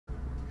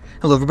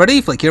Hello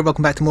everybody, Flik here,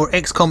 welcome back to more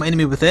XCOM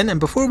Enemy Within, and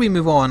before we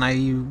move on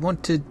I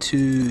wanted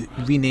to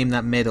rename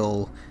that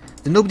medal.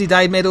 The Nobody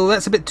Died medal,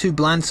 that's a bit too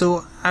bland,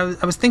 so I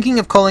was thinking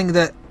of calling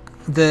that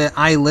the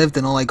I lived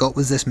and all I got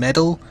was this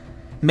medal,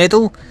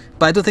 but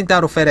I don't think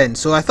that'll fit in,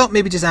 so I thought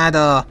maybe just add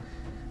an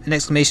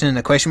exclamation and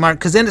a question mark,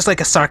 because then it's like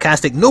a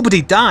sarcastic,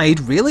 nobody died,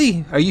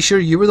 really? Are you sure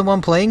you were the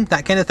one playing?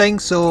 That kind of thing,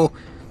 so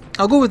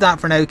I'll go with that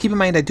for now. Keep in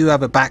mind I do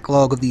have a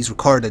backlog of these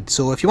recorded,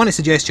 so if you want to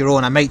suggest your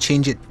own I might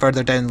change it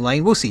further down the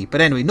line, we'll see. But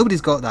anyway, nobody's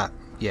got that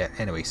yet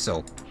anyway,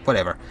 so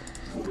whatever.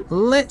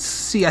 Let's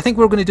see, I think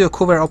we're going to do a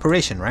covert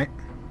operation, right?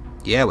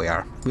 Yeah, we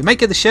are. We might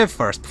get the Shiv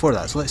first before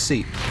that, so let's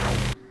see.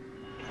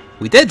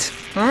 We did!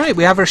 Alright,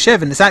 we have our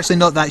Shiv, and it's actually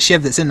not that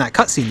Shiv that's in that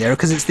cutscene there,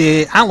 because it's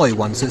the alloy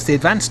one, so it's the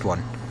advanced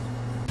one.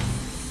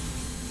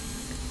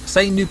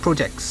 Assign new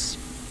projects.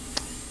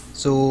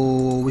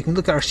 So we can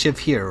look at our Shiv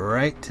here,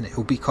 right? And it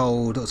will be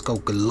called, it's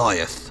called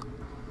Goliath.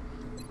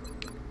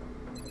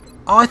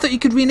 Oh, I thought you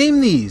could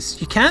rename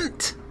these. You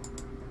can't?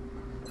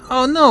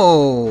 Oh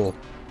no!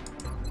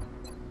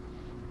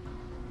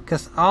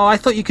 Oh, I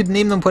thought you could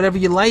name them whatever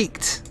you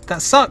liked.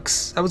 That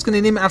sucks. I was going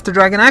to name it after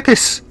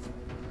Dragonakis.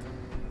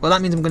 Well,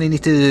 that means I'm going to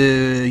need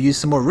to use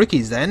some more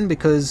rookies then,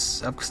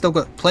 because I've still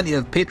got plenty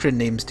of patron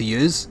names to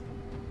use.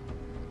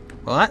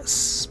 Well,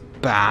 that's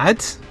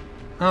bad.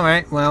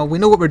 Alright, well, we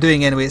know what we're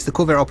doing anyway. It's the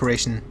covert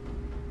operation.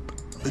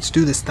 Let's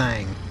do this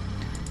thing.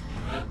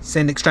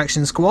 Send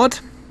extraction squad.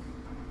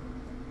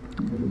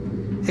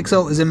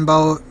 Exalt is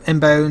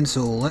inbound,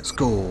 so let's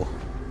go.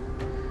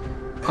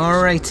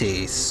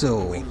 Alrighty,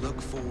 so we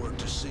look forward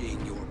to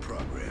seeing your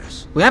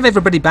progress. We have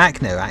everybody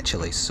back now,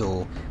 actually.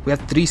 So we have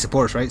 3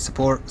 supports, right?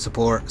 Support,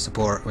 support,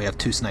 support. We have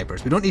 2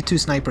 snipers. We don't need 2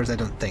 snipers, I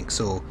don't think.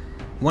 So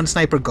 1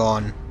 sniper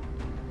gone.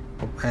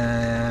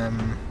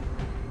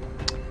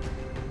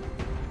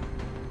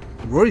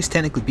 Rory's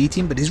technically B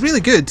team, but he's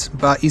really good,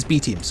 but he's B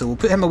team, so we'll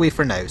put him away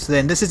for now. So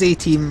then this is A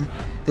team.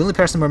 The only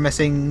person we're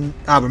missing,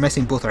 we're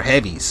missing both our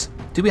heavies.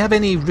 Do we have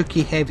any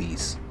rookie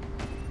heavies?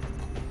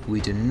 We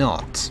do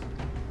not.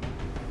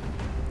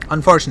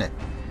 Unfortunate.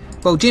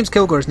 Well, James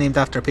Kilgore is named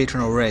after a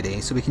patron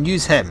already, so we can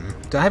use him.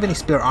 Do I have any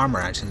spare armour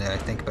actually now I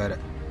think about it?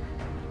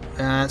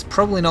 It's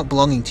probably not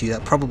belonging to you,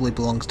 that probably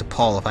belongs to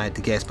Paul if I had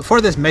to guess.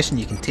 Before this mission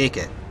you can take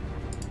it.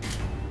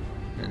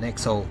 An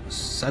Exalt.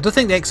 I don't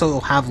think the Exalt will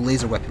have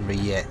laser weaponry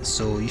yet,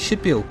 so you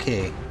should be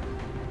okay.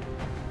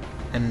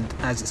 And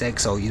as it's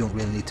Exalt, you don't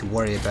really need to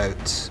worry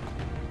about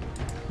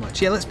much.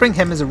 Yeah, let's bring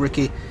him as a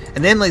rookie,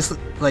 and then let's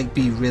like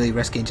be really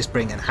risky and just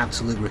bring an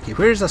absolute rookie.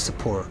 Where's a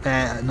support?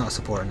 Not a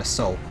support, an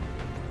assault.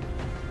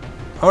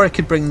 Or I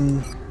could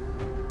bring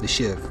the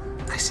Shiv.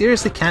 I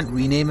seriously can't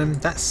rename him.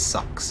 That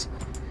sucks.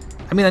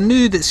 I mean, I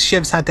knew that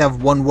Shivs had to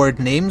have one-word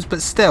names,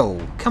 but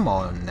still, come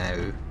on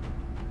now.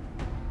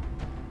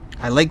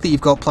 I like that you've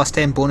got plus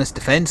 10 bonus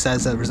defense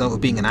as a result of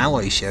being an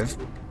alloy Shiv.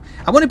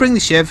 I want to bring the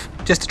Shiv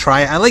just to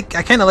try it.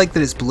 I kind of like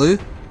that it's blue.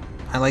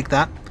 I like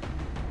that.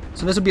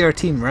 So this will be our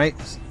team, right?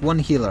 1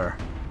 healer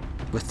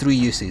with 3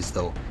 uses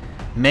though.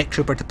 Mech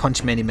trooper to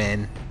punch many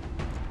men.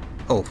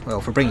 Oh,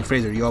 well, for bringing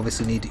Fraser you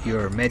obviously need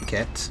your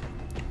medkit.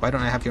 Why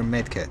don't I have your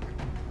medkit?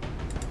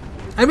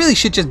 I really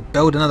should just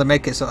build another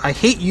medkit. So I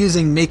hate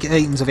using make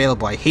items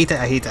available. I hate it,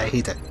 I hate it, I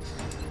hate it.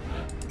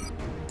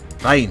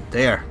 Fine,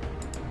 there.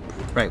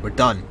 Right, we're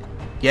done.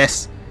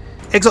 Yes.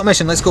 Exalt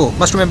mission, let's go.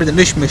 Must remember that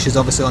Mush Mush is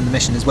obviously on the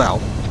mission as well.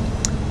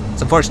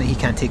 It's unfortunate he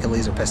can't take a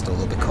laser pistol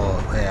though,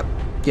 because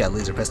yeah,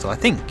 laser pistol, I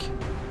think.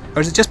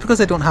 Or is it just because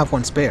I don't have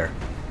one spare?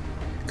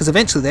 Because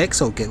eventually the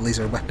Exalt get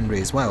laser weaponry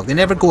as well. They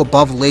never go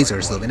above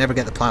lasers though, they never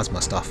get the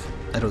plasma stuff.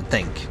 I don't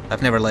think.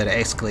 I've never let it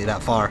escalate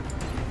that far.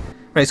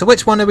 Right, so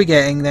which one are we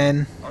getting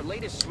then?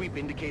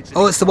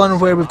 Oh, it's the one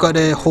where we've got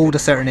to hold a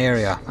certain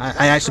area.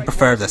 I actually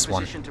prefer this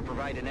one.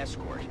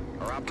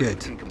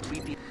 Good.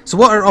 So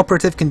what our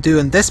operative can do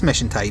in this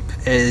mission type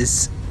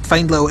is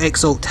find little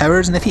Exalt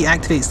towers, and if he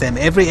activates them,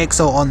 every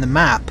Exalt on the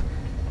map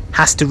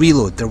has to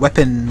reload. Their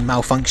weapon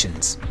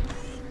malfunctions.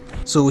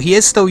 So he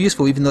is still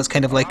useful, even though it's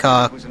kind of like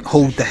a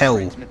hold the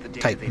hill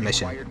type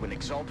mission.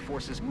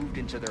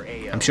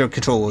 I'm sure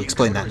Control will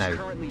explain that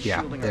now.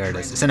 Yeah, there it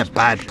is. It's in a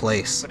bad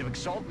place. But if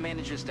Exalt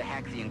manages to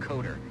hack the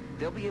encoder,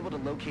 they'll be able to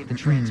locate the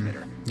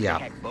transmitter. Yeah.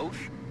 Hack both.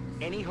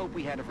 Any hope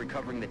we had of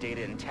recovering the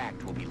data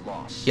intact will be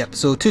lost. Yep,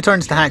 so 2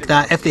 turns to hack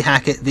that. If they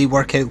hack it, they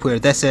work out where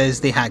this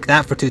is. They hack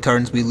that for 2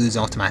 turns, we lose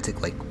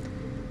automatically.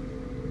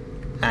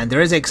 And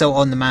there is Exalt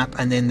on the map,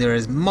 and then there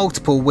is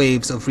multiple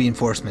waves of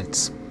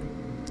reinforcements.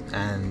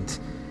 And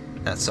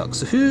that sucks.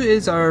 So who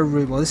is our...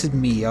 Well, this is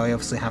me. I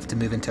obviously have to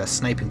move into a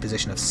sniping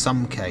position of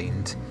some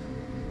kind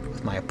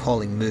with my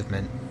appalling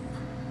movement.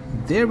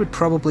 There would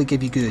probably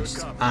give you good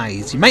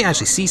eyes. You might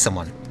actually see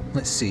someone.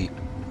 Let's see.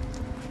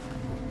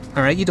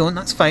 Alright, you don't.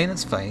 That's fine,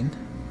 that's fine.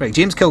 Right,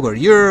 James Kilgore,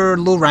 you're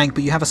low rank,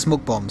 but you have a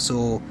smoke bomb,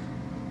 so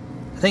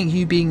I think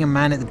you being a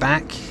man at the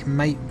back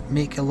might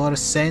make a lot of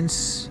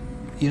sense.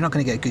 You're not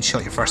going to get a good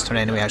shot your first turn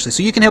anyway, actually.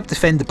 So you can help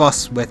defend the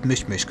bus with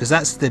Mush Mush, because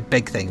that's the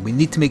big thing. We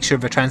need to make sure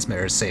the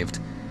transmitter is saved.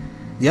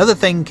 The other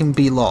thing can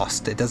be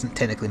lost. It doesn't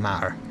technically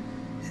matter.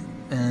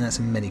 And that's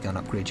a minigun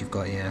upgrade you've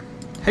got, yeah.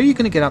 How are you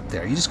going to get up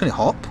there? Are you just going to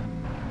hop?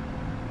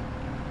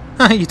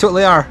 You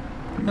totally are.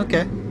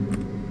 Okay.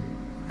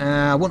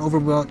 I won't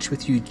overwatch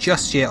with you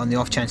just yet on the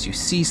off chance you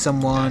see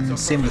someone.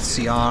 Same with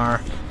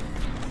CR.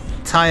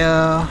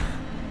 Taya.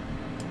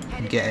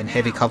 Get in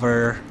heavy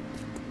cover.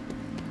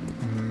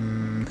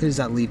 Who does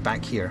that leave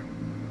back here?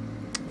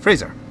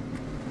 Fraser.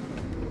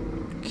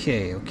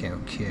 Okay, okay,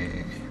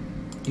 okay.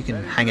 You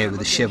can hang out with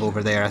the Shiv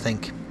over there, I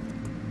think.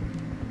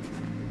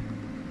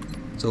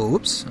 So,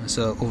 whoops.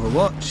 So,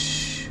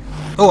 Overwatch.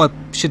 Oh, I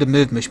should have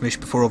moved Mush Mush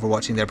before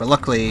overwatching there, but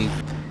luckily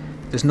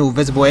there's no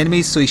visible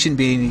enemies, so he shouldn't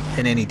be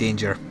in any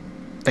danger.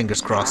 Fingers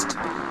crossed.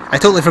 I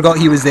totally forgot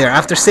he was there.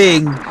 After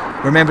saying,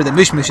 remember that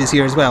Mush Mush is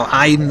here as well,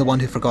 I'm the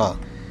one who forgot.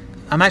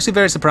 I'm actually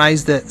very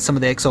surprised that some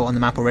of the XCOM on the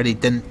map already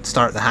didn't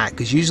start the hack,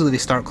 because usually they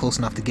start close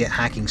enough to get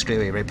hacking straight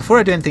away, right? Before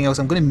I do anything else,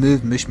 I'm going to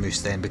move Mush Mush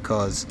then,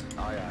 because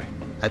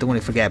I don't want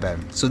to forget about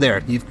him. So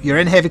there, you're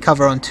in heavy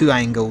cover on 2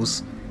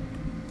 angles,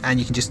 and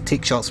you can just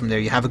take shots from there.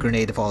 You have a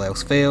grenade if all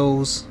else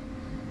fails.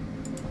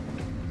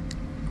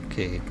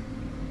 Okay.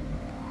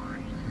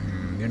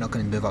 You're not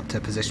going to move up to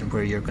a position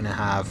where you're going to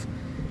have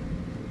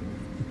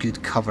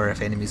good cover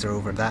if enemies are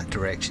over that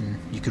direction.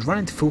 You could run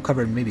into full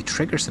cover and maybe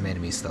trigger some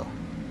enemies though.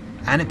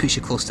 And it puts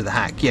you close to the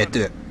hack. Yeah,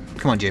 do it.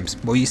 Come on,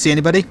 James. Will you see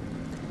anybody?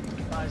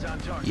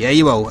 Yeah,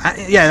 you will.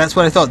 Yeah, that's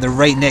what I thought. They're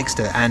right next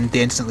to it, and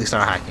they instantly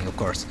start hacking, of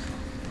course.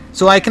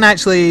 So I can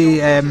actually,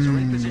 how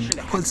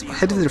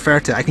do they refer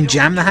to it? I can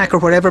jam the hack or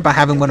whatever by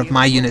having one of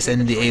my units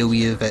in the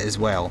AoE of it as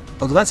well.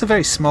 Although that's a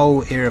very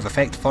small area of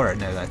effect for it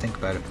now that I think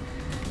about it.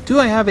 Do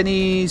I have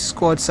any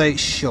squad sight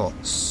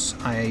shots?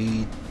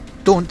 I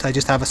don't. I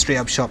just have a straight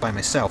up shot by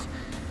myself.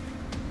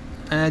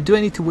 Do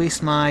I need to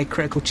waste my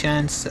critical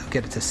chance? I'll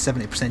get it to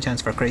 70%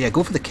 chance for a crit. Yeah,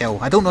 go for the kill.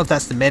 I don't know if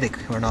that's the medic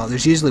or not.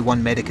 There's usually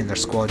one medic in their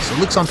squad, so it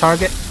looks on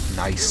target.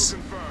 Nice.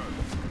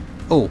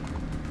 Oh.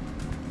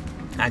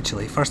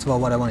 Actually, first of all,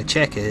 what I want to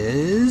check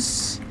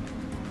is...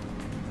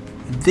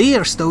 they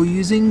are still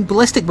using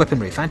ballistic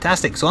weaponry.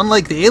 Fantastic. So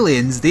unlike the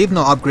aliens, they've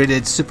not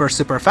upgraded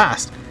super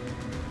fast.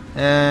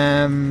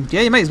 Yeah,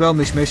 you might as well,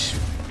 Mush Mush.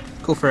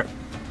 Go for it.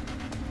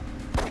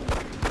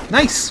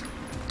 Nice!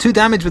 2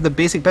 damage with the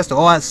basic pistol.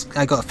 Oh,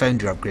 I got a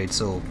Foundry upgrade,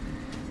 so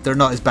they're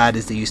not as bad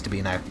as they used to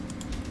be now.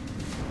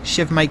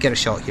 Shiv might get a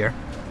shot here.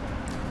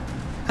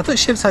 I thought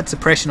Shivs had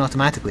suppression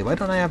automatically. Why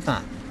don't I have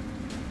that?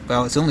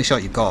 Well, it's the only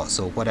shot you've got,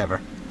 so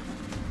whatever.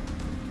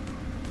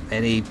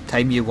 Any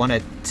time you want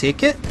to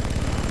take it?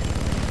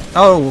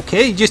 Oh,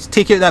 okay. You just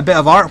take out that bit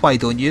of art, why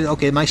don't you?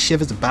 Okay, my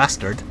Shiv is a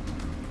bastard.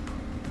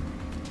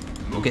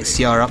 We'll get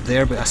CR up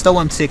there, but I still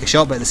want him to take a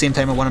shot, but at the same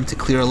time I want him to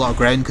clear a lot of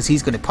ground, because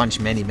he's going to punch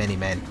many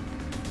men.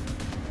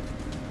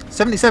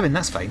 77,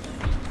 that's fine.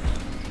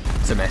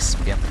 It's a miss,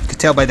 yeah. Could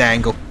tell by the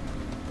angle.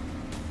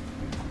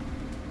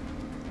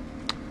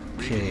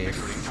 Okay,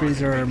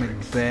 Fraser,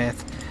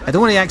 Macbeth. I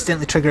don't want to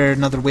accidentally trigger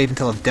another wave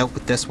until I've dealt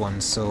with this one,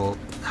 so...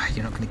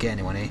 you're not going to get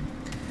anyone, eh?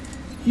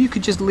 You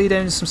could just lay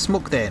down some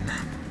smoke then.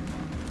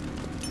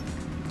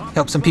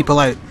 Help some people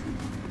out.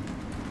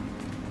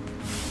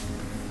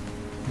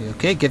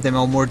 Okay, give them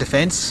all more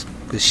defense,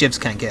 because Shivs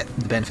can't get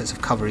the benefits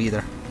of cover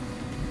either.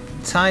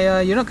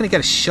 Taya, you're not going to get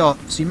a shot,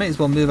 so you might as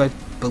well move. I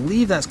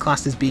believe that's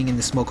classed as being in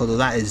the smoke, although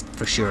that is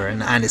for sure,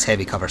 and it's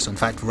heavy cover, so in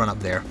fact run up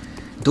there.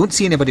 Don't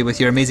see anybody with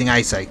your amazing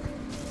eyesight.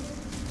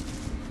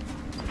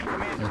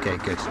 Okay,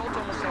 good.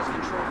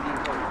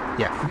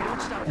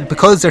 Yeah.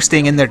 Because they're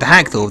staying in there to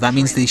hack though, that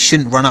means they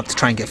shouldn't run up to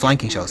try and get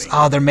flanking shots.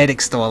 Oh, their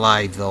medic's still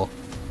alive though.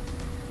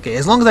 Okay,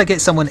 as long as I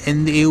get someone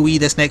in the AoE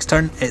this next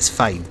turn, it's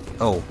fine.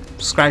 Oh,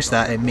 scratch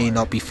that, it may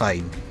not be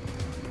fine.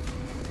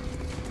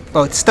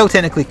 Well, it still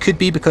technically could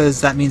be,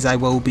 because that means I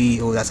will be...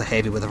 oh, that's a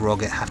heavy with a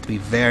rocket. Have to be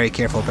very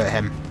careful about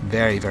him.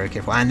 Very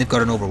careful. And they've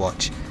got an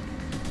Overwatch.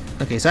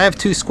 Okay, so I have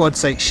 2 squad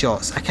sight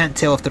shots. I can't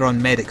tell if they're on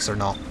medics or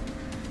not.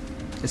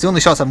 It's the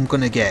only shots I'm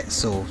going to get,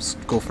 so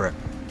go for it.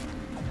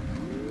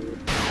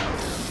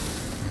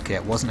 Okay,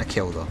 it wasn't a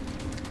kill though.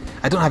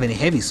 I don't have any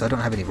heavies, so I don't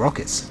have any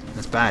rockets.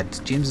 That's bad.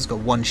 James has got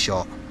 1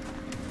 shot.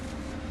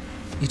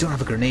 You don't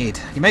have a grenade.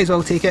 You might as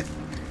well take it.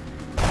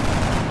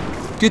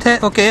 Good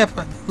hit, okay,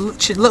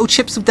 little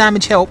chips of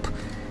damage help.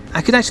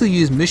 I could actually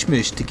use Mush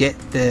Mush to get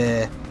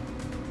the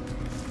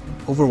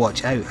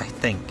Overwatch out, I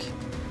think.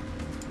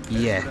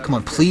 Yeah, come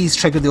on, please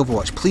trigger the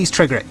Overwatch. Please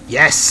trigger it.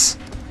 Yes!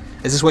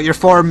 Is this what you're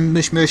for,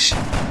 Mush Mush?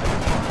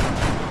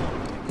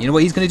 You know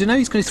what he's going to do now?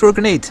 He's going to throw a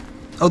grenade.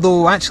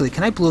 Although, actually,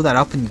 can I blow that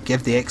up and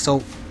give the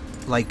X-Ult?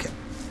 Like,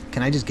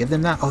 can I just give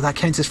them that? Oh, that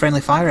counts as friendly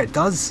fire. It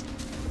does.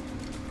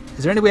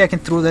 Is there any way I can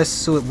throw this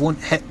so it won't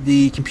hit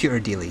the computer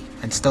daily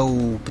and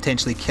still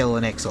potentially kill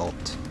an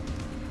X-Ult?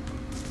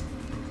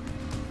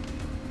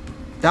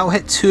 That'll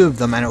hit 2 of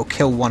them and it'll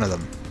kill 1 of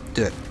them.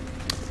 Do it.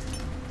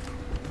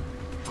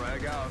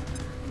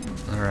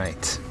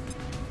 Alright.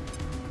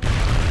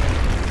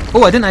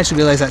 Oh, I didn't actually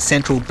realise that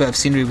central bit of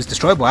scenery was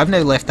destroyable. I've now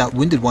left that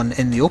wounded one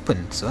in the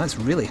open, so that's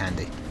really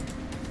handy.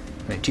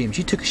 Right, James,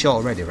 you took a shot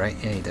already, right?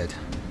 Yeah, you did.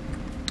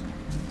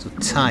 So,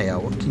 Taya,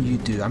 what can you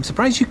do? I'm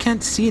surprised you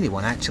can't see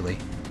anyone, actually.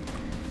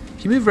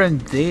 If you move around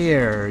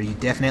there, you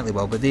definitely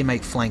will, but they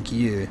might flank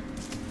you.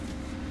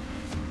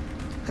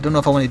 I don't know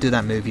if I want to do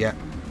that move yet.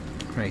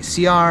 Right,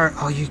 CR.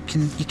 Oh, you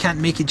can't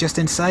make it just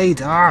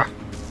inside. Ah.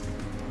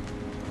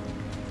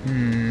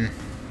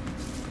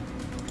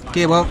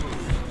 Okay, well,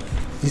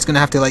 he's gonna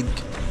have to like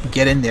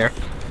get in there.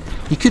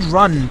 He could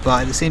run,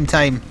 but at the same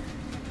time,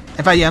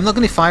 in fact, yeah, I'm not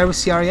going to fire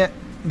with CR yet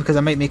because I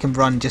might make him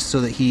run just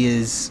so that he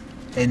is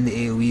in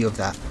the AOE of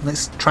that.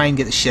 Let's try and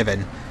get the Shiv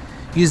in.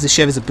 Use the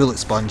Shiv as a bullet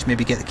sponge,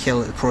 maybe get the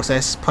kill at the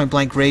process. Point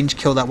blank range,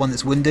 kill that one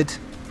that's wounded.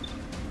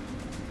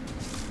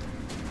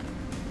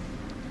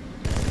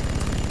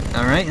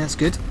 Alright, that's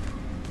good.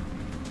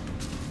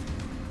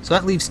 So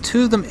that leaves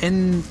 2 of them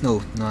in...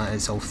 No,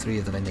 it's all 3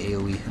 of them in the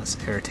AOE. That's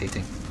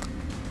irritating.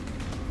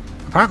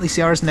 Apparently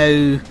CR is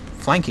now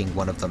flanking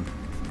one of them.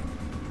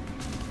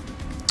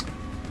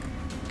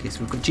 Okay, so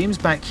we've got James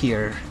back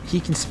here. He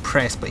can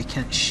suppress, but he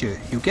can't shoot.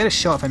 You'll get a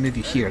shot if I move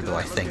you here, though,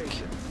 I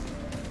think.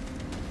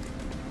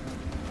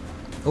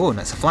 Oh, and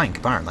that's a flank,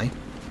 apparently.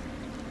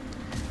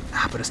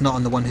 Ah, but it's not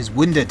on the one who's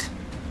wounded.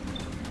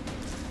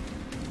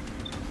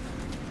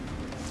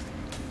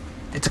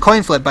 It's a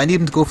coin flip, but I need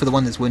him to go for the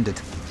one that's wounded.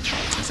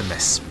 That's a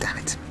miss. Damn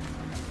it.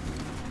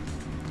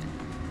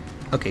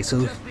 Okay,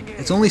 so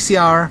it's only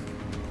CR.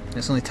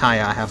 It's only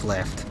Taya I have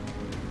left.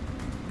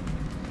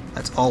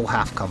 That's all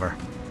half cover.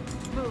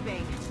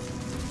 Moving.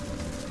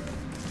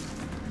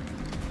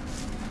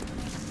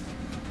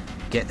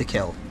 Get the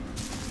kill.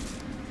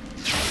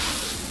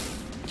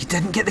 You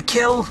didn't get the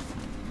kill?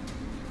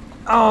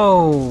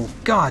 Oh,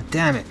 god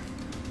damn it.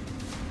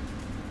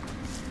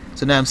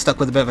 So now I'm stuck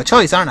with a bit of a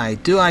choice, aren't I?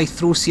 Do I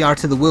throw CR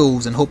to the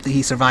wolves and hope that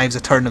he survives a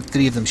turn of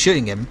 3 of them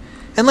shooting him,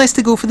 unless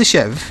they go for the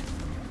Shiv?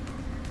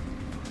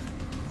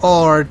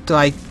 Or do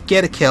I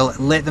get a kill,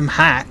 let them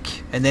hack,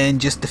 and then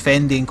just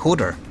defend the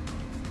encoder?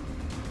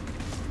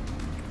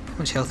 How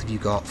much health have you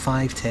got?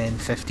 5, 10,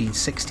 15,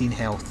 16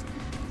 health.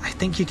 I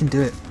think you can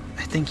do it.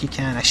 I think you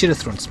can. I should have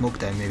thrown smoke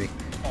down, maybe.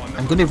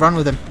 I'm going to run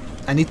with him.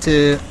 I need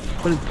to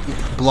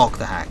block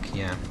the hack,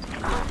 yeah.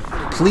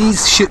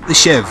 Please shoot the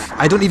Shiv.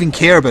 I don't even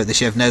care about the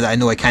Shiv now that I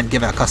know I can't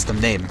give it a custom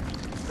name.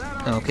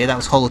 Okay, that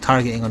was holo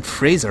targeting on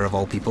Fraser of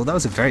all people. That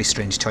was a very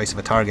strange choice of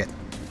a target.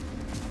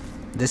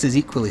 This is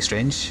equally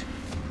strange.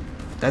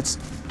 That's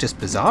just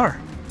bizarre.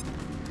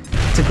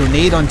 It's a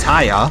grenade on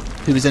Taya,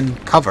 who was in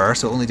cover,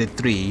 so it only did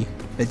 3.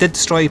 It did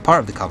destroy part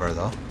of the cover,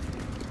 though.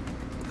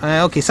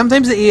 Okay,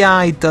 sometimes the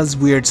AI does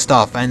weird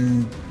stuff,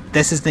 and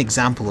this is an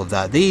example of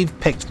that. They've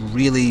picked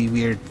really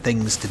weird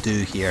things to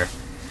do here.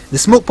 The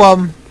smoke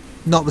bomb,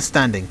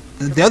 notwithstanding.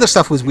 The other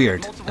stuff was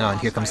weird. Oh, and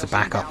here comes the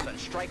backup.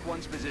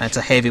 That's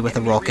a heavy with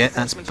a rocket.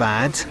 That's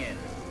bad.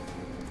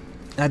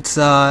 That's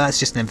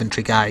just an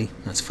infantry guy.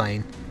 That's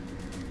fine.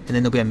 And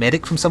then there'll be a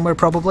medic from somewhere,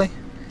 probably.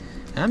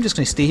 And I'm just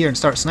going to stay here and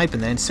start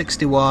sniping then.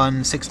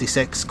 61,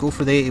 66. Go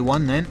for the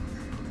 81 then.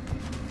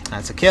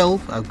 That's a kill.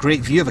 A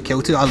great view of a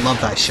kill too. I love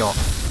that shot.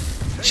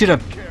 Should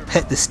have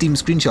hit the Steam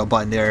screenshot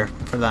button there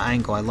for that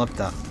angle. I loved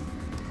that.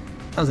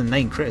 That was a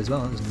 9 crit as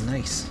well. That was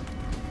nice.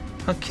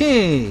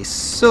 Okay,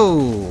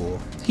 so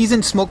he's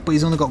in smoke, but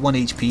he's only got 1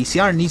 HP.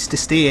 CR needs to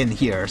stay in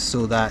here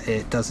so that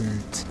it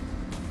doesn't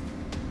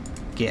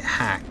get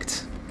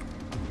hacked.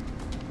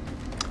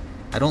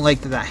 I don't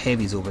like that that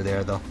heavy's over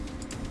there, though.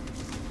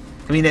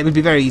 I mean, it would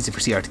be very easy for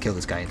CR to kill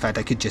this guy. In fact,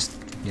 I could just,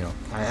 you know,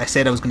 I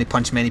said I was going to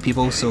punch many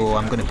people, so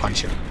I'm going to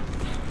punch him.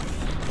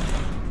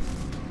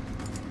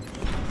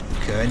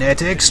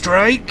 Kinetic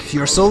strike!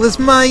 Your soul is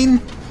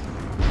mine!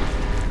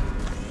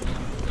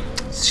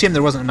 It's a shame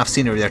there wasn't enough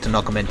scenery there to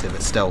knock him into,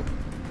 but still.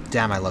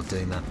 Damn, I love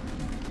doing that.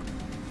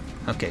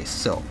 Okay,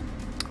 so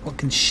what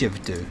can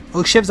Shiv do?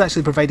 Oh, Shiv's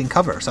actually providing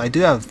cover, so I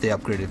do have the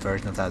upgraded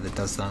version of that that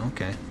does that.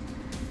 Okay.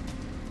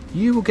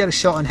 You will get a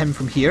shot on him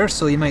from here,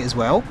 so you might as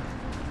well.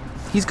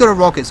 He's got a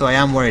rocket, so I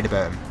am worried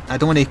about him. I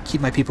don't want to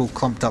keep my people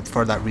clumped up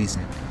for that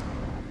reason.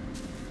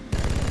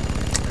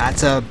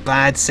 That's a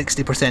bad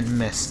 60%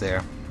 miss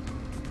there.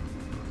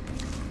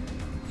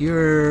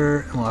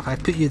 You're... well, if I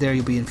put you there,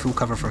 you'll be in full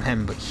cover from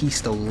him, but he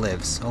still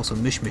lives. Also,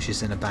 Mush Mush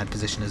is in a bad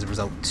position as a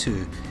result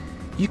too.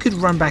 You could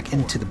run back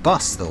into the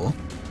bus, though.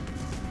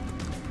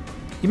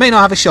 You might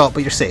not have a shot,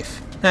 but you're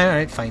safe.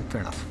 Alright, fine,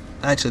 fair enough.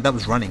 Actually, that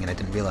was running and I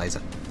didn't realise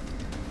it.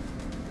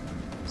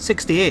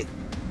 68.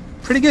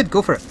 Pretty good,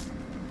 go for it.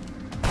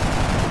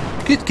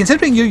 Good,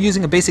 considering you're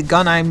using a basic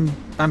gun,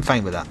 I'm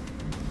fine with that.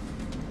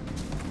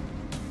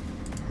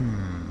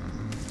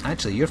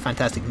 Actually, your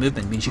fantastic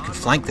movement means you can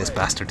flank this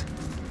bastard.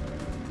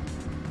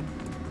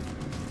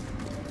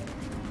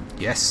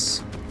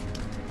 Yes.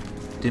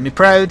 Do me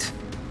proud.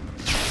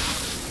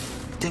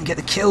 Didn't get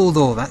the kill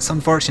though, that's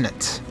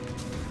unfortunate.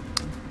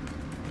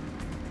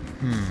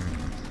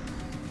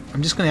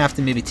 I'm just going to have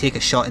to maybe take a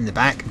shot in the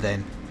back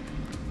then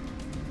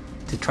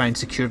to try and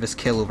secure this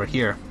kill over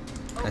here.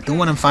 I don't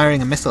want him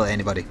firing a missile at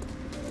anybody.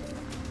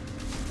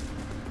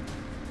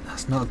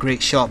 That's not a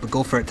great shot, but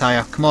go for it,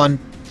 Taya. Come on.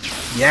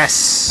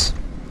 Yes!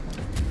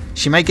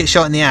 She might get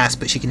shot in the ass,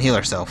 but she can heal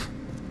herself.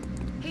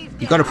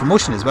 You got a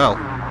promotion as well.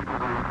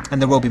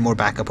 And there will be more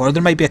backup, or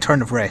there might be a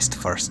turn of rest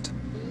first.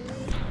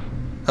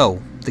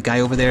 Oh, the guy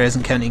over there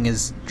isn't counting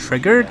as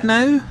triggered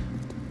now.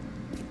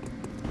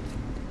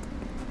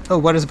 Oh,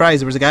 what a surprise,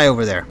 there was a guy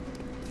over there.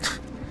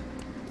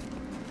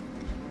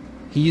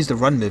 He used a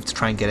run move to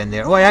try and get in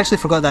there. Oh, I actually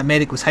forgot that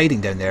medic was hiding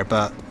down there,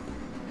 but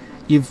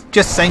you've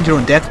just signed your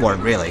own death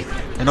warrant, really.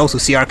 And also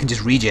CR can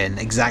just regen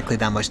exactly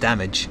that much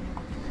damage.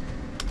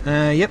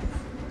 Yep.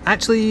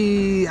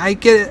 Actually, I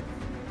get it.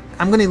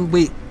 I'm gonna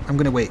wait,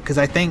 because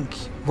I think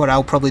what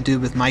I'll probably do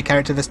with my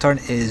character this turn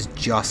is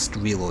just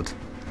reload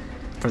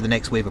for the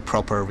next wave of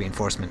proper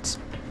reinforcements.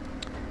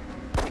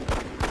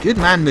 Good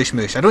man, Mush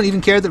Mush. I don't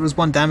even care that it was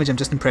 1 damage, I'm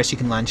just impressed you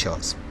can land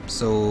shots.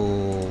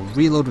 So,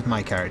 reload with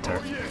my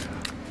character.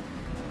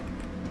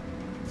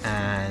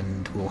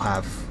 And we'll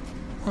have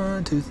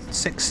 1, 2,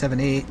 6, 7,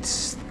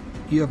 8.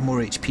 You have more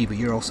HP, but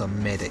you're also a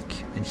medic,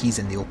 and he's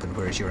in the open,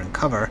 whereas you're in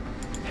cover.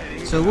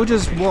 So we'll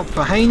just walk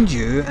behind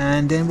you,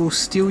 and then we'll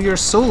steal your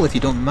soul if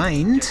you don't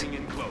mind.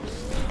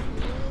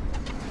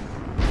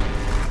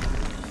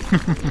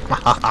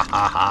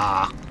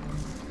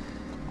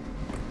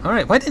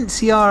 Alright, why didn't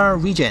CR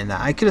regen that?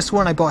 I could have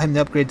sworn I bought him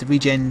the upgrade that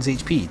regens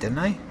HP, didn't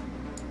I?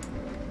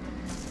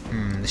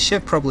 The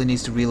Shiv probably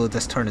needs to reload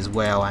this turn as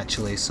well,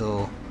 actually,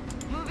 so...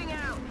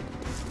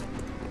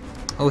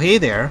 Oh, hey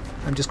there.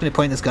 I'm just going to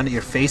point this gun at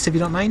your face if you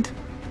don't mind.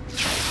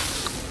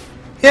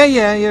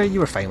 Yeah, you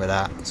were fine with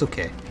that. It's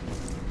okay.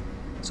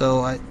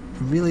 So, I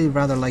really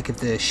rather like if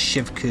the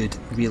Shiv could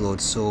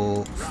reload,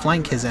 so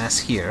flank his ass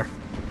here.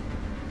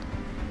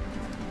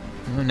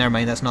 Oh, never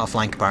mind, that's not a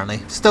flank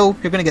apparently. Still,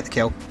 you're going to get the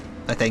kill,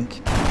 I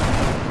think.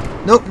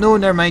 Nope, no,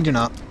 never mind, you're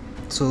not.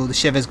 So the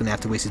Shiv is going to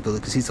have to waste his bullet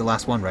because he's the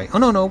last one, right? Oh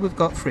no, we've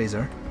got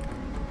Fraser.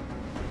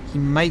 He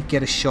might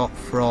get a shot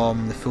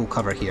from the full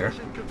cover here.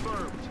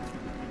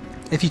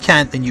 If you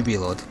can't, then you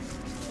reload.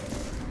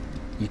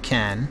 You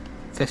can.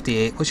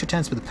 58. What's your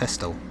chance with a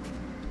pistol?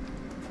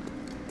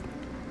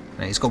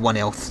 Right, he's got 1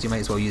 health, so you might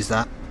as well use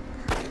that.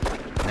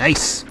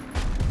 Nice!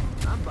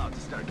 I'm about to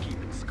start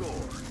keeping score.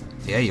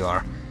 Yeah, you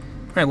are.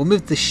 Right, we'll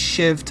move the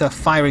Shiv to a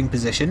firing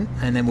position,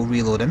 and then we'll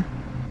reload him.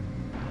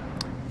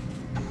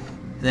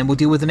 And then we'll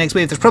deal with the next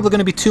wave. There's probably going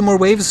to be 2 more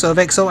waves of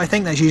XO, I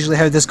think. That's usually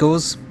how this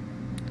goes.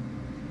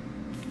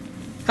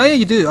 Oh yeah,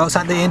 you do. Oh, it's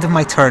at the end of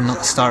my turn, not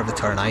the start of the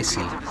turn. I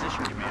see.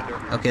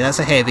 Okay, that's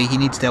a heavy. He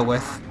needs dealt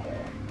with.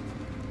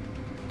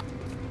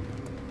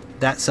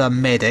 That's a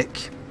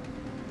medic.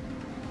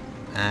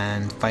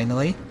 And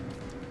finally,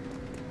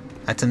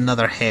 that's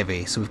another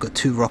heavy. So we've got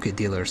 2 rocket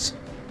dealers.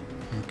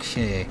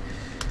 Okay.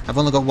 I've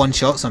only got 1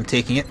 shot, so I'm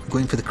taking it.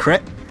 Going for the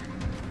crit.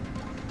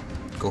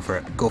 Go for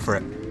it. Go for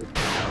it.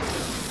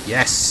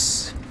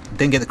 Yes!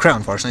 Didn't get the crit,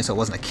 unfortunately, so it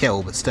wasn't a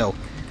kill, but still.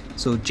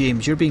 So,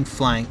 James, you're being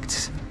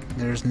flanked.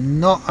 There's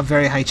not a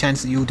very high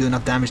chance that you'll do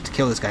enough damage to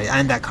kill this guy,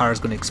 and that car is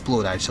going to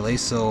explode, actually,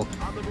 so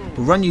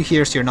we'll run you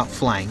here so you're not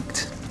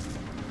flanked.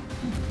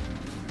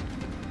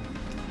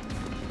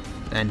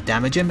 And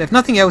damage him. If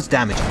nothing else,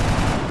 damage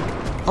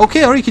him.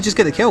 Okay, or you could just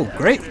get the kill.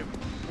 Great.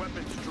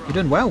 You're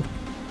doing well.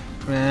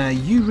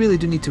 You really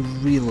do need to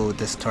reload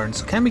this turn,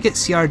 so can we get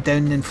CR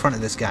down in front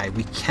of this guy?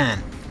 We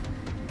can.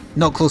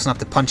 Not close enough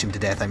to punch him to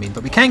death, I mean,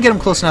 but we can get him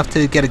close enough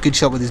to get a good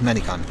shot with his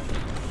minigun.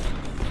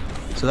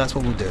 So that's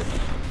what we'll do.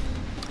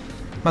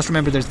 Must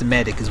remember there's the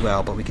medic as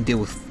well, but we can deal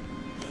with...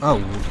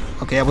 Oh,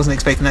 okay, I wasn't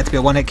expecting that to be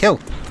a 1-hit kill.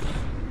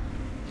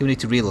 He'll need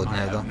to reload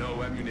now, though.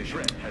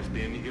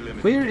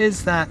 Where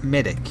is that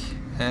medic?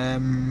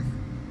 Yeah,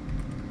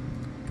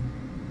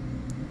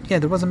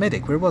 there was a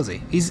medic. Where was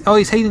he? He's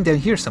hiding down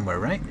here somewhere,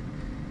 right?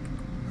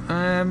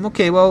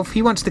 Okay, well, if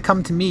he wants to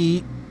come to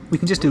me, we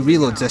can just do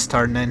reloads this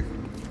turn then.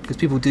 Because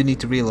people do need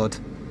to reload.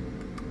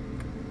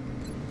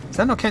 Is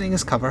that not counting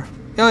as cover?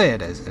 Oh yeah,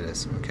 it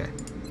is, okay.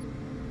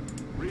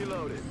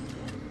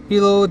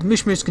 Reload.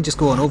 Mush Mush can just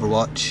go on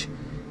Overwatch.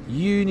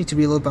 You need to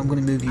reload, but I'm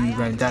going to move you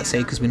around that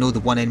side because we know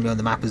the 1 enemy on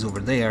the map is over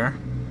there.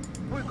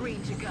 We're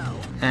green to go.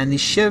 And the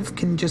Shiv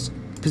can just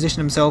position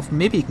himself.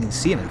 Maybe you can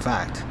see him, in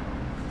fact.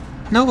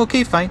 No,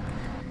 okay, fine.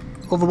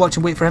 Overwatch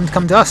and wait for him to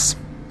come to us.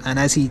 And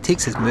as he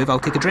takes his move, I'll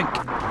take a drink.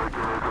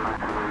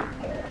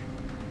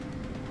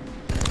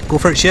 Go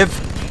for it, Shiv.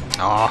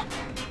 Aw.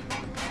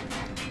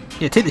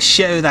 Yeah, take the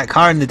shit out of that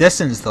car in the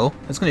distance, though.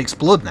 It's going to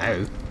explode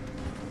now.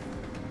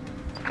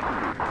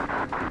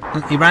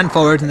 He ran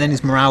forward and then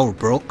his morale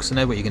broke, so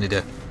now what are you going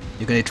to do?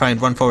 You're going to try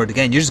and run forward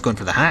again. You're just going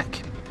for the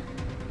hack.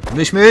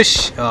 Mush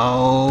Mush!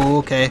 Oh,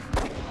 okay.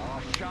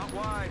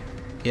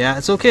 Yeah,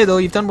 it's okay though.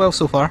 You've done well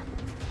so far.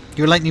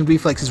 Your lightning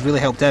reflex has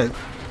really helped out.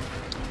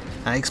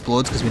 That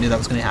explodes because we knew that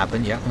was going to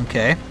happen. Yeah,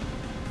 okay.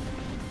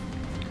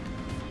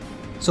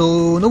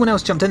 So no one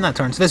else jumped in that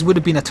turn. So this would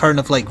have been a turn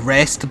of like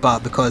rest,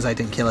 but because I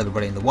didn't kill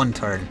everybody in the 1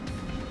 turn.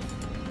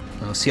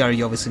 Well, CR,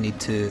 you obviously need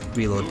to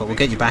reload, but we'll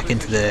get you back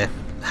into the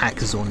hack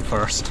zone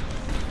first.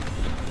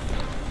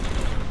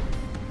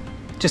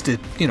 Just to,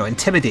 you know,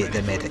 intimidate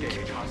the medic.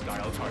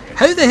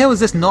 How the hell is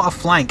this not a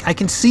flank? I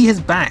can see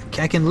his back.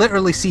 I can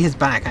literally see his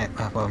back.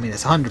 Well, I mean,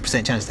 it's a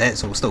 100% chance to hit,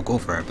 so we'll still go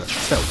for it, but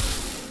still.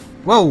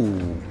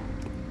 Whoa!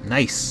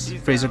 Nice.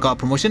 Fraser got a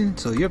promotion,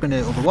 so you're going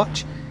to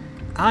Overwatch.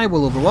 I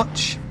will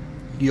Overwatch.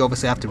 You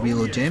obviously have to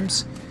reload,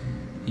 James.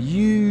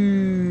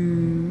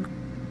 You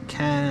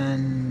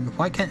can...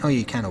 Why can't... Oh,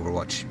 you can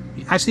overwatch.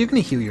 Actually, you're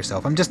going to heal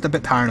yourself. I'm just a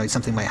bit paranoid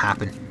something might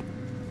happen.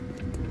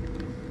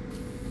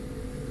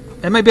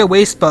 It might be a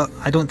waste, but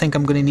I don't think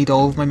I'm going to need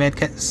all of my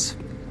medkits.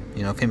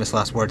 You know, famous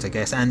last words, I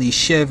guess. And the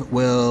Shiv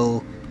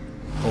will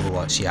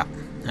overwatch, yeah.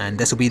 And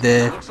this will be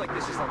the...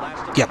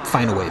 Yep,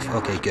 final wave.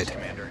 Okay, good.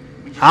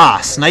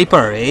 Ah,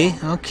 sniper, eh?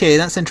 Okay,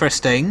 that's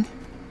interesting.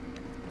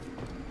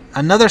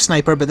 Another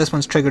sniper, but this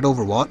one's triggered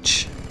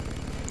overwatch.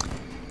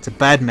 It's a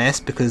bad mess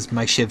because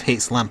my Shiv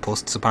hates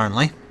lampposts,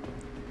 apparently.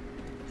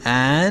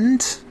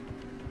 And...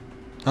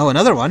 Oh,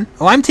 another one.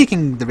 Oh, I'm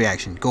taking the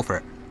reaction. Go for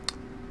it.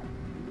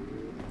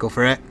 Go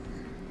for it.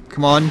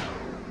 Come on.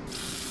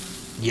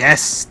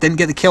 Yes! Didn't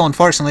get the kill,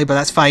 unfortunately, but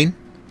that's fine.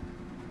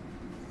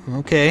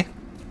 Okay.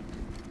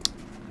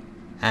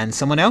 And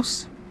someone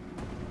else?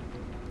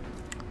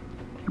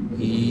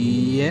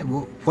 Yeah,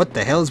 what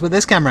the hell is with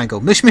this camera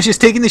angle? Mush Mush is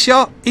taking the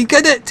shot! He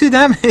got it! 2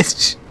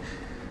 damage!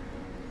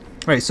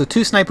 Right, so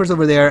 2 snipers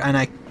over there,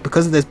 and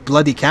because of this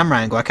bloody camera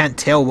angle, I can't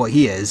tell what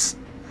he is.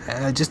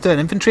 Just an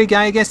infantry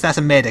guy, I guess? That's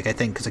a medic, I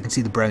think, because I can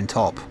see the brown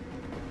top.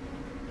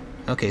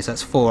 Okay, so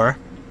that's 4.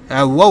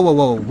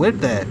 Whoa, where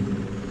the...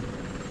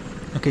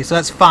 Okay, so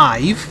that's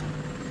 5.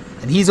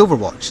 And he's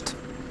overwatched.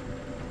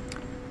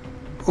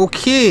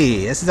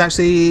 Okay, this is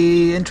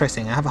actually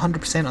interesting. I have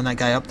 100% on that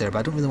guy up there, but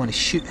I don't really want to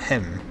shoot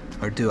him.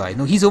 Or do I?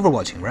 No, he's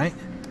overwatching, right?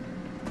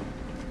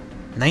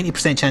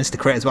 90% chance to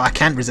crit as well. I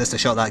can't resist a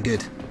shot that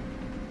good.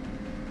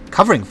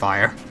 Covering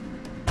fire?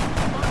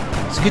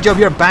 It's a good job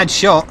you're a bad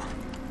shot.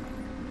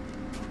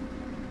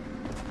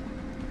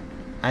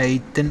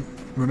 I didn't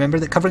remember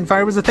that covering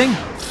fire was a thing.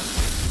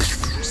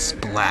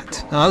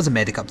 Splat. Oh, that was a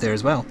medic up there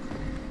as well.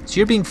 So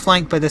you're being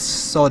flanked by this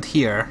sod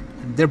here.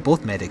 They're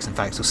both medics, in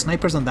fact. So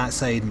snipers on that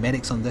side,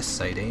 medics on this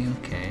side, eh?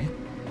 Okay.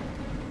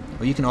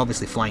 Well, you can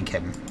obviously flank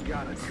him.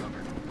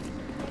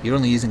 You're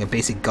only using a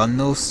basic gun,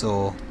 though,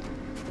 so...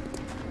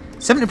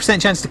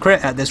 70% chance to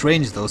crit at this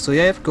range, though, so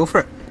yeah, go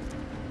for it.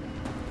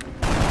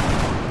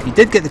 You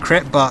did get the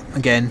crit, but,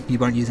 again, you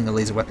weren't using a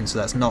laser weapon, so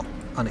that's not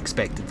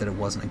unexpected that it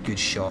wasn't a good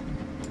shot.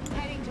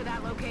 Heading to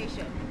that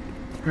location.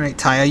 Right,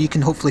 Taya, you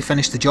can hopefully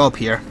finish the job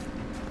here.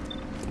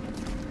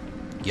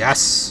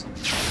 Yes!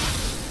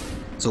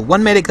 So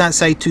 1 medic that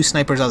side, 2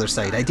 snipers other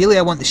side. Ideally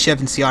I want the Shiv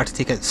and CR to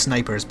take out the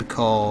snipers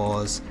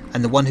because...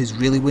 And the one who's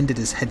really wounded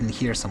is hidden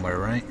here somewhere,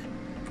 right?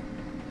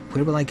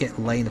 Where will I get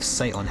line of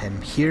sight on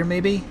him? Here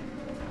maybe?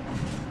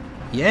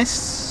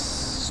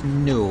 Yes?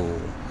 No.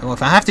 Well,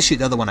 if I have to shoot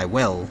the other one I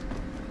will.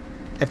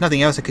 If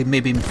nothing else I could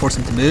maybe force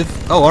him to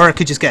move. Oh, or I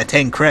could just get a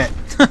 10 crit.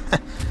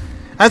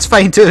 That's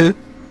fine too.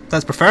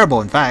 That's preferable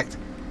in fact.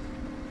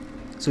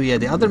 So yeah,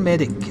 the other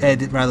medic,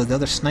 rather the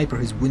other sniper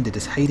who's wounded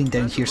is hiding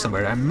down here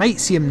somewhere. I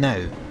might see him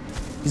now.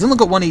 He's only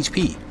got 1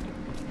 HP.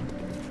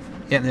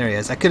 Yep, there he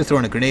is. I could have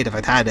thrown a grenade if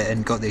I'd had it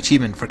and got the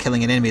achievement for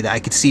killing an enemy that I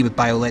could see with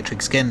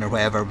bioelectric skin or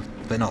whatever,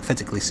 but not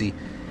physically see.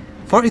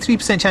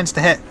 43% chance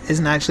to hit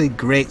isn't actually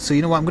great, so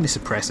you know what, I'm going to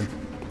suppress him.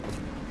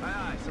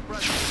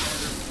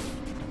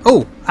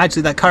 Oh,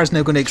 actually that car's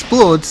now going to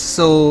explode,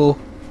 so...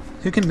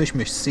 Who can Mush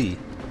Mush see?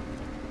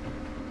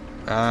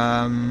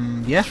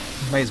 Yeah,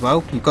 might as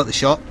well. You've got the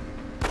shot.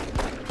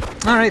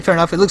 Alright, fair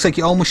enough. It looks like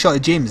you almost shot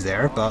at James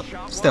there, but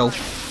still.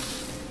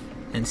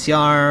 And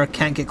CR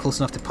can't get close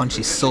enough to punch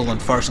his soul,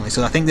 unfortunately,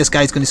 so I think this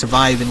guy's going to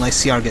survive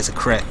unless CR gets a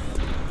crit.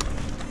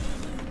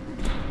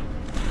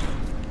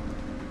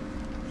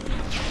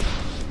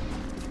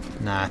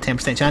 Nah,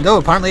 10% chance. Oh,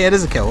 apparently it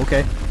is a kill,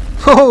 okay.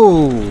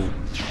 Whoa!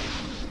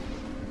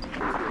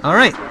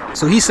 Alright,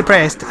 so he's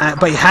suppressed,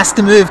 but he has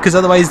to move because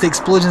otherwise the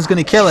explosion's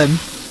going to kill him.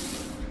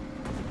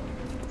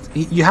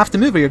 You have to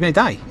move or you're going to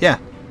die, yeah.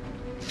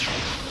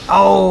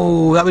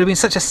 Oh, that would have been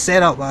such a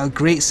setup, a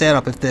great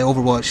setup if the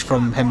overwatch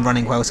from him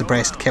running while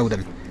suppressed killed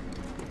him.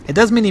 It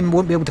does mean he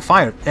won't be able to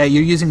fire.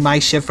 You're using my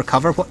Shiv for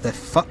cover? What the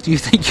fuck do you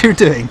think you're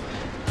doing?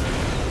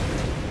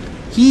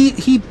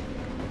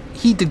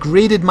 He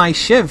degraded my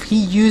Shiv. He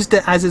used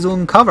it as his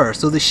own cover.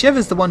 So the Shiv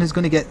is the one who's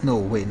going to get... No,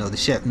 wait, no, the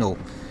Shiv, no.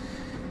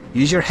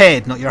 Use your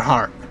head, not your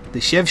heart.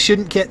 The Shiv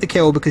shouldn't get the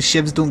kill because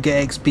Shivs don't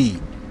get XP.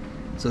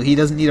 So he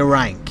doesn't need a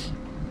rank.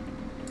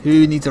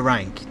 Who needs a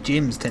rank?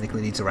 James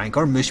technically needs a rank,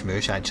 or Mush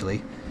Mush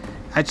actually.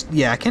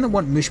 Yeah, I kind of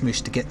want Mush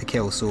Mush to get the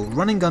kill, so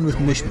running gun with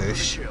Mush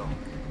Mush.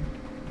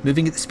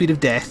 Moving at the speed of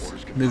death.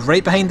 Move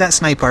right behind that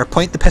sniper,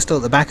 point the pistol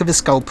at the back of his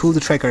skull, pull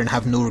the trigger and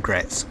have no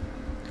regrets.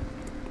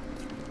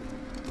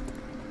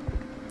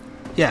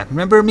 Yeah,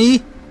 remember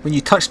me? When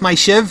you touched my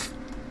Shiv?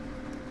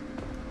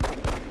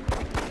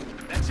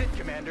 That's it,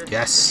 Commander.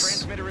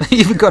 Yes.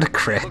 Even got a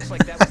crit. Looks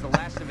like that was the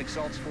last of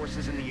Exalt's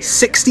forces in the air.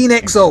 16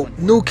 Exalt,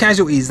 no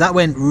casualties. That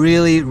went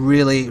really,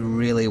 really,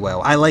 really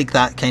well. I like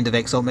that kind of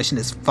Exalt mission.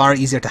 It's far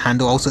easier to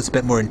handle. Also, it's a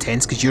bit more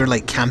intense because you're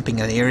like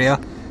camping an area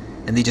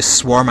and they just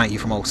swarm at you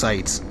from all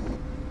sides.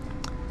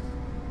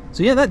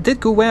 So yeah, that did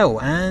go well.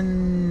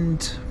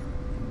 And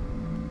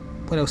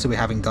what else are we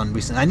having done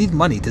recently? I need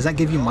money. Does that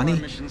give you money?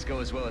 Missions go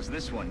as well as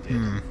this one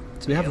did.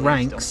 So we have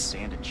Aliens don't ranks.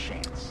 stand a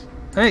chance.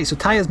 Alright, so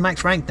Taya's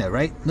max rank now,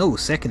 right? No,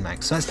 second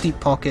max. So that's deep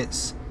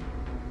pockets.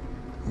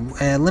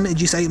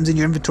 Limited use items in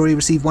your inventory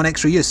receive 1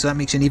 extra use, so that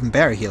makes you an even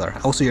better healer.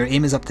 Also, your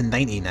aim is up to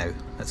 90 now.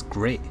 That's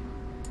great.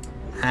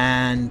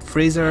 And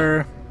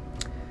Fraser...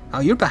 Oh,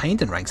 you're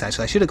behind in ranks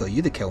actually. I should have got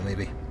you the kill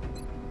maybe.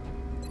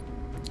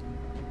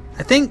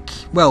 I think,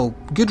 well,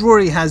 Good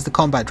Rory has the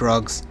combat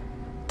drugs.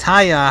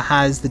 Taya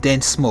has the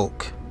dense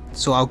smoke.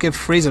 So I'll give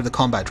Fraser the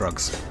combat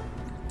drugs.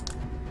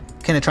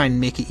 Kind of try and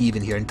make it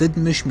even here. And did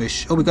Mush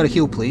Mush... Oh, we got a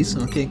heal please.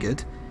 Okay,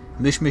 good.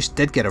 Mush Mush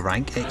did get a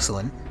rank.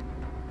 Excellent.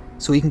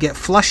 So we can get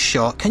Flush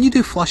Shot. Can you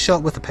do Flush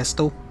Shot with a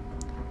pistol?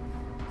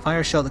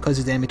 Fire Shot that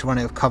causes the enemy to run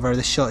out of cover.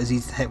 This shot is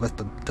easy to hit with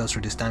but does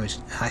reduce damage.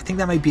 I think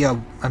that might be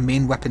a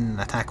main weapon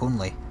attack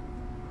only.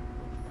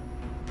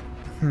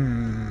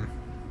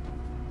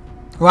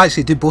 Well,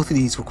 actually, do both of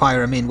these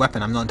require a main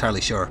weapon? I'm not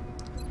entirely sure.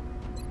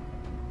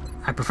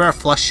 I prefer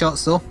Flush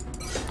Shots though,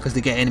 because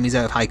they get enemies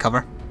out of high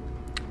cover.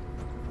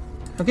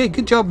 Okay,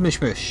 good job, Mush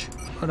Mush.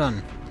 Well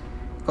done.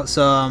 Got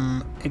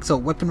some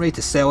Exalt weaponry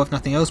to sell if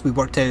nothing else. We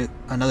worked out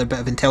another bit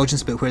of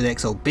intelligence about where the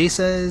Exalt base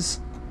is.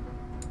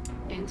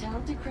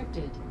 Intel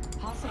decrypted.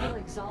 Possible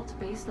Exalt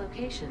base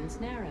locations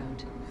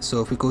narrowed.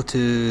 So if we go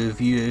to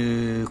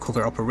view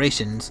covert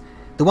operations,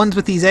 the ones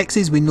with these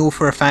X's we know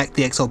for a fact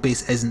the Exalt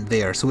base isn't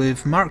there. So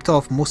we've marked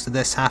off most of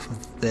this half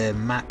of the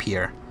map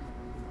here.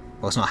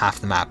 Well, it's not half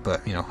the map,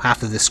 but you know,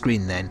 half of the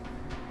screen then.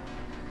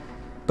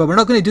 But we're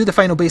not going to do the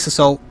final base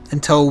assault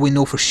until we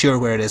know for sure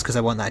where it is, because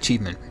I want that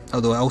achievement.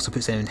 Although it also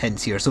puts in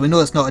hints here. So we know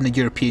it's not in a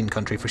European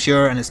country for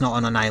sure, and it's not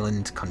on an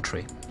island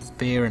country.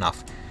 Fair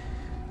enough.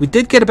 We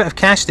did get a bit of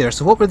cash there,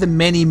 so what were the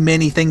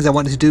many things I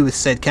wanted to do with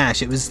said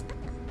cash? It was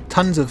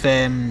tons of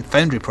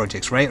foundry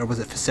projects, right? Or was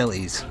it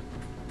facilities?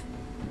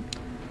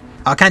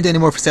 I can't do any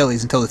more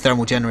facilities until the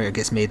thermal generator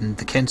gets made, and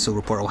the council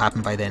report will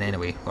happen by then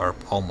anyway, or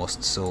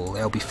almost, so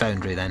it'll be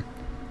foundry then.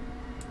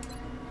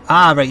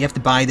 Ah, right, you have to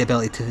buy the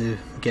ability to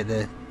get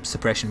the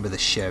suppression with a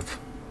shiv.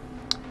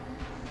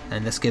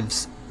 And this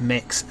gives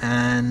mechs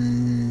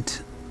and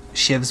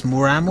shivs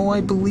more ammo,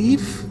 I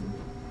believe?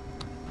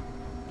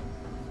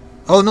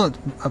 Oh no,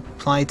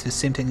 apply to the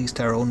same techniques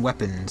to our own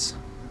weapons.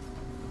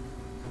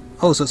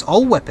 Oh, so it's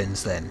all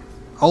weapons then?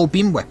 All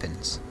beam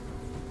weapons?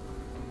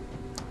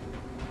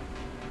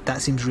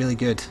 That seems really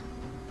good.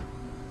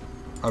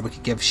 Or we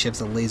could give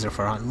shivs a laser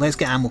for it. Let's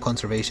get ammo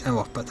conservation.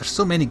 Oh, but there's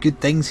so many good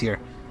things here.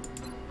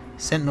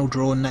 Sentinel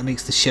drone, that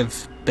makes the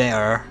shiv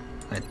better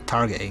at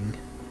targeting.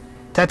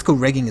 Tactical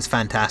rigging is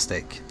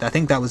fantastic. I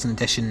think that was an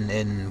addition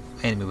in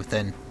Enemy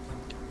Within.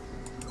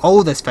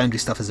 All this foundry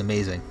stuff is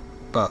amazing.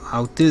 But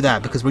I'll do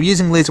that because we're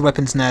using laser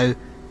weapons now.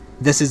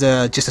 This is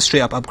just a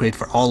straight up upgrade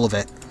for all of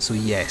it. So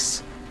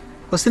yes.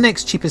 What's the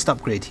next cheapest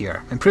upgrade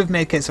here? Improved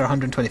medkits are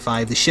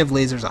 125. The shiv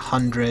lasers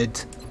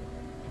 100.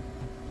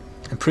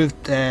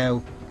 Improved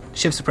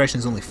shiv suppression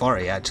is only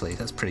 40 actually.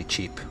 That's pretty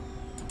cheap.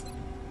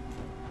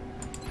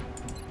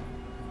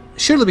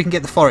 Surely we can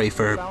get the 40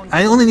 for...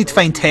 I only need to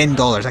find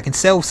 $10. I can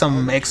sell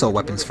some Exalt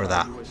weapons for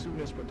that.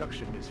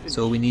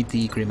 So we need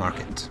the grey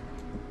market.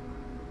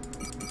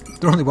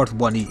 They're only worth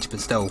 1 each, but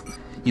still,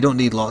 you don't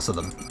need lots of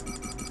them.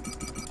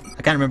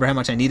 I can't remember how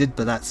much I needed,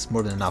 but that's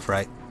more than enough,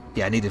 right?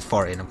 Yeah, I needed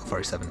 40 and I've got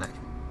 47 now.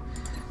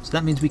 So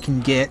that means we can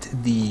get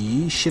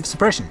the shiv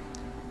suppression.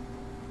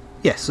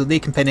 Yeah, so they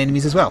can pin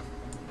enemies as well.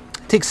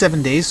 It takes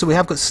 7 days, so we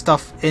have got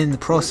stuff in the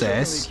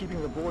process.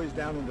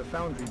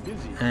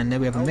 And now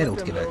we have a medal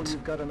to give out.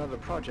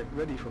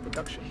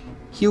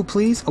 Heal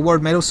please,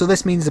 award medal. So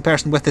this means the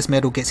person with this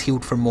medal gets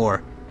healed for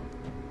more.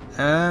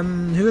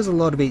 Who has a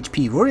lot of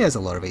HP? Rory has a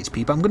lot of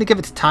HP, but I'm going to give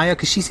it to Taya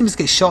because she seems to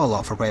get shot a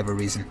lot for whatever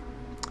reason.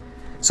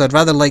 So I'd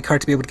rather like her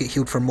to be able to get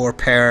healed for more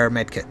per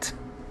medkit.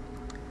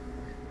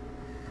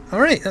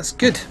 Alright, that's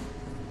good.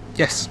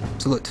 Yes,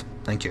 salute.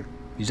 Thank you.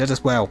 You did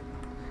us well.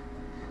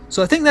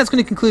 So I think that's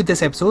going to conclude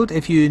this episode.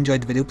 If you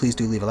enjoyed the video, please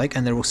do leave a like,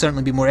 and there will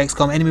certainly be more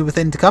XCOM Enemy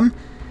Within to come.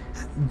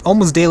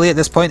 Almost daily at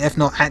this point, if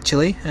not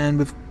actually,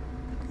 and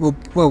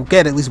we'll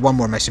get at least one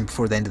more mission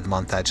before the end of the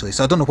month actually.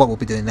 So I don't know what we'll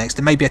be doing next.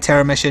 It might be a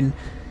terror mission,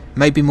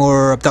 might be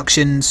more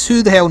abductions,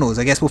 who the hell knows?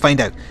 I guess we'll find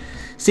out.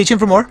 Stay tuned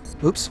for more.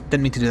 Oops,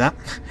 didn't mean to do that.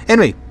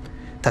 Anyway,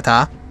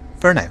 ta-ta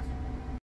for now.